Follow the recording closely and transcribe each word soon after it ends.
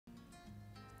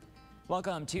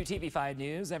Welcome to TV5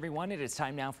 News, everyone. It is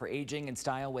time now for Aging in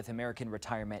Style with American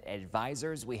Retirement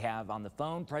Advisors. We have on the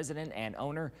phone President and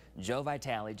owner Joe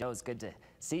Vitale. Joe, it's good to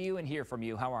see you and hear from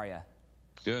you. How are you?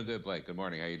 Doing good, Blake. Good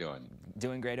morning. How you doing?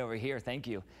 Doing great over here. Thank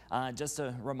you. Just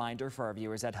a reminder for our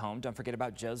viewers at home, don't forget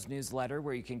about Joe's newsletter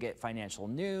where you can get financial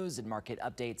news and market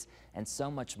updates and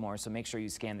so much more. So make sure you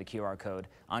scan the QR code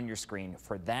on your screen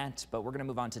for that. But we're going to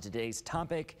move on to today's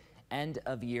topic, end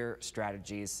of year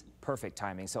strategies. Perfect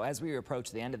timing. So as we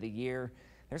approach the end of the year,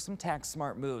 there's some tax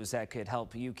smart moves that could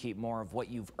help you keep more of what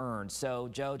you've earned. So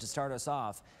Joe, to start us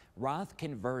off, Roth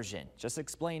conversion, just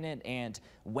explain it and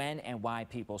when and why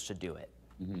people should do it.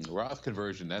 Roth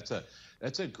conversion, that's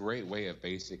a great way of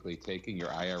basically taking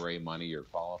your IRA money, your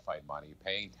qualified money,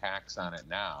 paying tax on it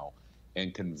now,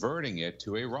 and converting it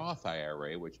to a Roth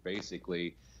IRA, which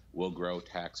basically will grow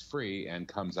tax-free and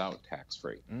comes out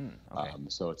tax-free. Okay.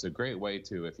 So it's a great way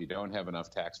to, if you don't have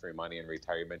enough tax-free money in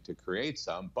retirement, to create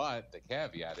some, but the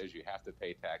caveat is you have to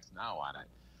pay tax now on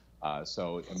it.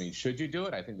 So, I mean, should you do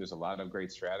it? I think there's a lot of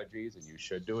great strategies, and you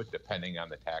should do it depending on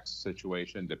the tax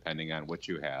situation, depending on what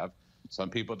you have. Some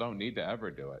people don't need to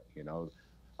ever do it, you know,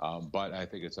 but I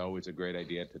think it's always a great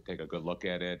idea to take a good look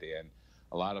at it. And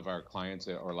a lot of our clients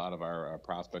or a lot of our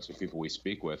prospects or people we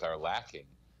speak with are lacking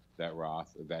that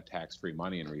Roth, that tax-free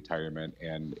money in retirement.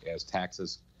 And as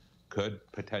taxes could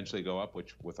potentially go up,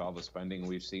 which with all the spending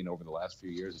we've seen over the last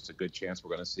few years, it's a good chance we're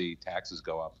going to see taxes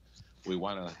go up. We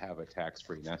want to have a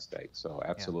tax-free nest egg. So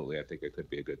absolutely, yeah. I think it could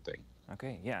be a good thing.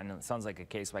 Okay, yeah, and it sounds like a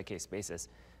case-by-case basis.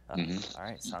 All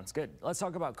right, sounds good. Let's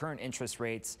talk about current interest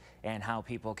rates and how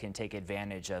people can take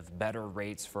advantage of better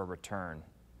rates for return.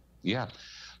 Yeah.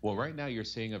 Well, right now you're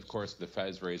seeing, of course, the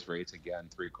Fed's raised rates again,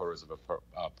 3/4 of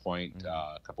a point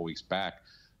a couple weeks back.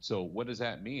 So what does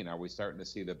that mean? Are we starting to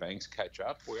see the banks catch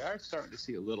up? We are starting to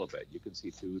see a little bit. You can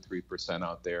see 2-3%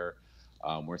 out there.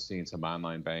 We're seeing some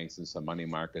online banks and some money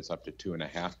markets up to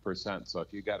 2.5%. So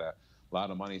if you got a lot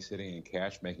of money sitting in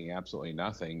cash making absolutely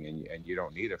nothing and you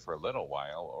don't need it for a little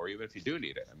while, or even if you do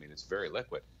need it, I mean, it's very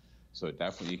liquid. So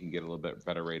definitely you can get a little bit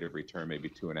better rate of return, maybe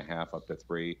 2.5 up to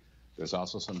 3. There's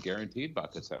also some guaranteed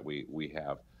buckets that we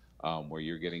have where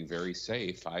you're getting very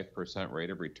safe 5% rate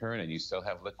of return and you still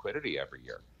have liquidity every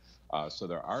year. So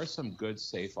there are some good,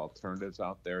 safe alternatives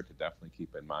out there to definitely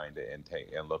keep in mind and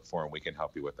look for, and we can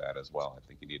help you with that as well. I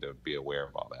think you need to be aware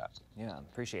of all that. Yeah,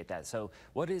 appreciate that. So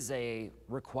what is a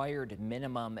required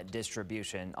minimum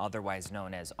distribution, otherwise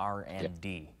known as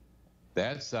RMD?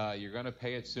 That's you're going to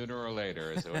pay it sooner or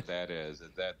later. Is what that is.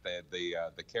 Is that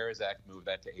the CARES Act moved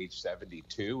that to age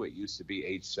 72. It used to be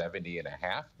age 70 and a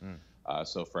half.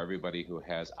 So for everybody who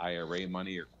has IRA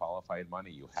money or qualified money,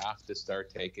 you have to start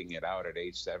taking it out at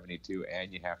age 72,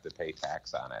 and you have to pay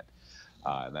tax on it.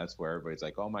 And that's where everybody's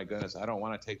like, oh my goodness, I don't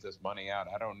want to take this money out.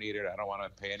 I don't need it. I don't want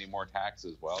to pay any more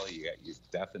taxes. Well, your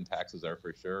death and taxes are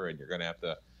for sure, and you're going to have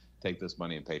to take this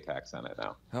money and pay tax on it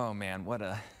now. Oh man, what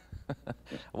a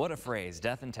what a phrase,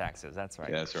 death and taxes. That's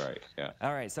right. That's right. Yeah.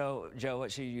 All right. So Joe,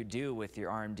 what should you do with your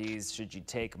RMDs? Should you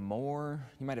take more?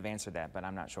 You might have answered that, but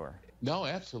I'm not sure. No,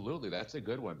 absolutely. That's a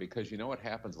good one, because you know what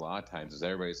happens a lot of times is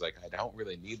everybody's like, I don't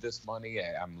really need this money.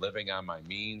 I'm living on my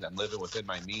means. I'm living within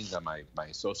my means on my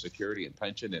Social Security and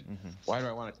pension. And why do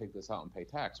I want to take this out and pay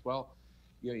tax? Well,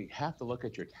 you know, you have to look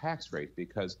at your tax rate,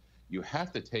 because you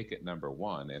have to take it, number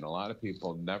one. And a lot of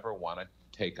people never want to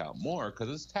take out more because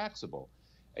it's taxable.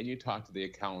 And you talk to the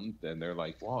accountant and they're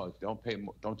like, well, don't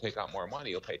take out more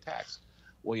money, you'll pay tax.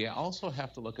 Well, you also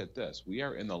have to look at this. We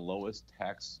are in the lowest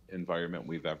tax environment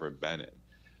we've ever been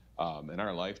in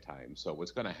our lifetime. So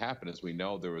what's going to happen is, we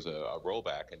know there was a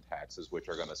rollback in taxes, which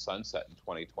are going to sunset in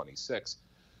 2026.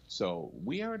 So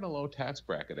we are in a low tax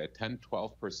bracket at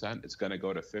 10-12%. It's going to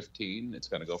go to 15. It's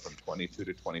going to go from 22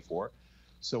 to 24.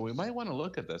 So we might want to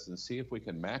look at this and see if we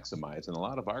can maximize. And a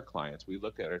lot of our clients, we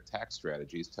look at our tax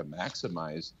strategies to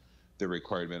maximize the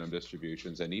required minimum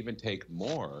distributions, and even take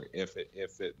more if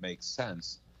it makes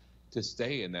sense to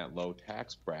stay in that low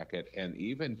tax bracket. And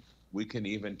even we can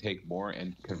even take more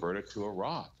and convert it to a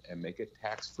Roth and make it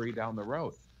tax-free down the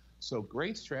road. So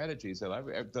great strategies.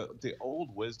 The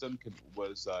old wisdom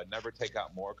was never take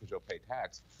out more because you'll pay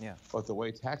tax. Yeah. But the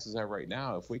way taxes are right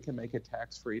now, if we can make it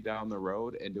tax-free down the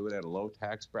road and do it at a low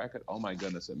tax bracket, oh my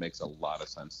goodness, it makes a lot of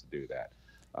sense to do that.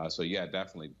 So yeah,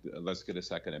 definitely. Let's get a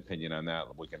second opinion on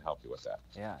that. We can help you with that.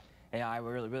 Yeah. Yeah, I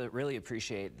really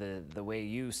appreciate the way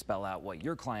you spell out what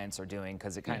your clients are doing,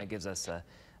 because it kind of gives us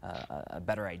a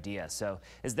better idea. So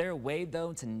is there a way,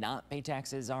 though, to not pay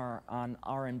taxes on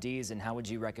RMDs, and how would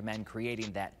you recommend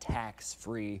creating that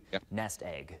tax-free nest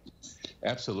egg?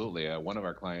 Absolutely. One of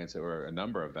our clients, or a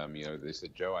number of them, you know, they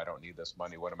said, Joe, I don't need this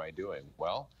money. What am I doing?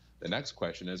 Well, The next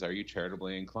question is, are you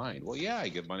charitably inclined? Well, yeah, I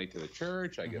give money to the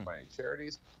church, I give money to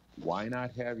charities. Why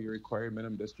not have your required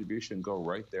minimum distribution go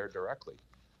right there directly?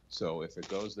 So if it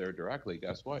goes there directly,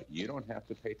 guess what? You don't have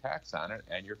to pay tax on it,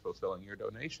 and you're fulfilling your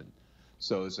donation.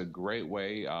 So it's a great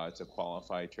way. It's a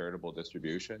qualified charitable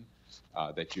distribution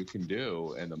that you can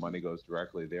do, and the money goes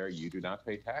directly there. You do not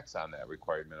pay tax on that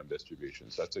required minimum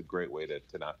distribution. So that's a great way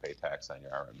to not pay tax on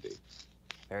your RMD.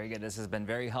 Very good. This has been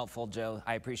very helpful, Joe.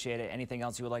 I appreciate it. Anything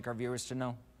else you would like our viewers to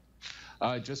know?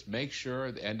 Just make sure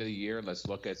at the end of the year, let's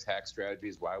look at tax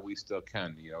strategies while we still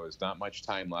can. You know, there's not much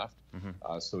time left.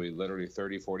 So we literally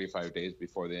 30, 45 days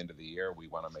before the end of the year, we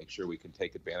want to make sure we can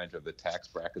take advantage of the tax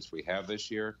brackets we have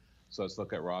this year. So let's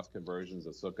look at Roth conversions.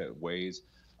 Let's look at ways,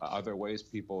 other ways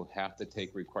people have to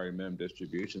take required minimum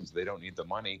distributions. They don't need the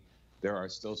money. There are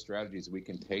still strategies we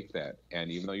can take that. And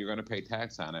even though you're going to pay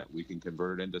tax on it, we can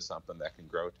convert it into something that can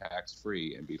grow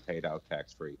tax-free and be paid out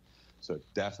tax-free. So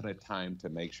definite time to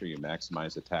make sure you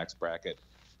maximize the tax bracket.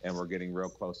 And we're getting real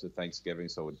close to Thanksgiving,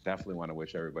 so we definitely want to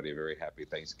wish everybody a very happy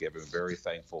Thanksgiving. Very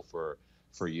thankful for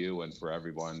you and for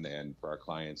everyone and for our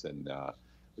clients. And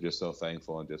we're just so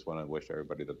thankful and just want to wish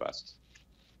everybody the best.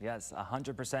 Yes,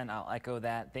 100%. I'll echo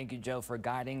that. Thank you, Joe, for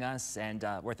guiding us, and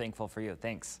we're thankful for you.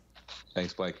 Thanks.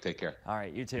 Thanks, Blake. Take care. All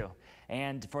right, you too.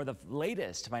 And for the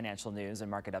latest financial news and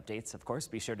market updates, of course,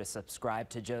 be sure to subscribe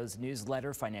to Joe's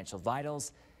newsletter, Financial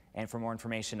Vitals. And for more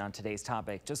information on today's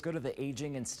topic, just go to the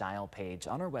Aging in Style page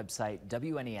on our website,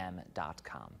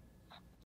 WNEM.com.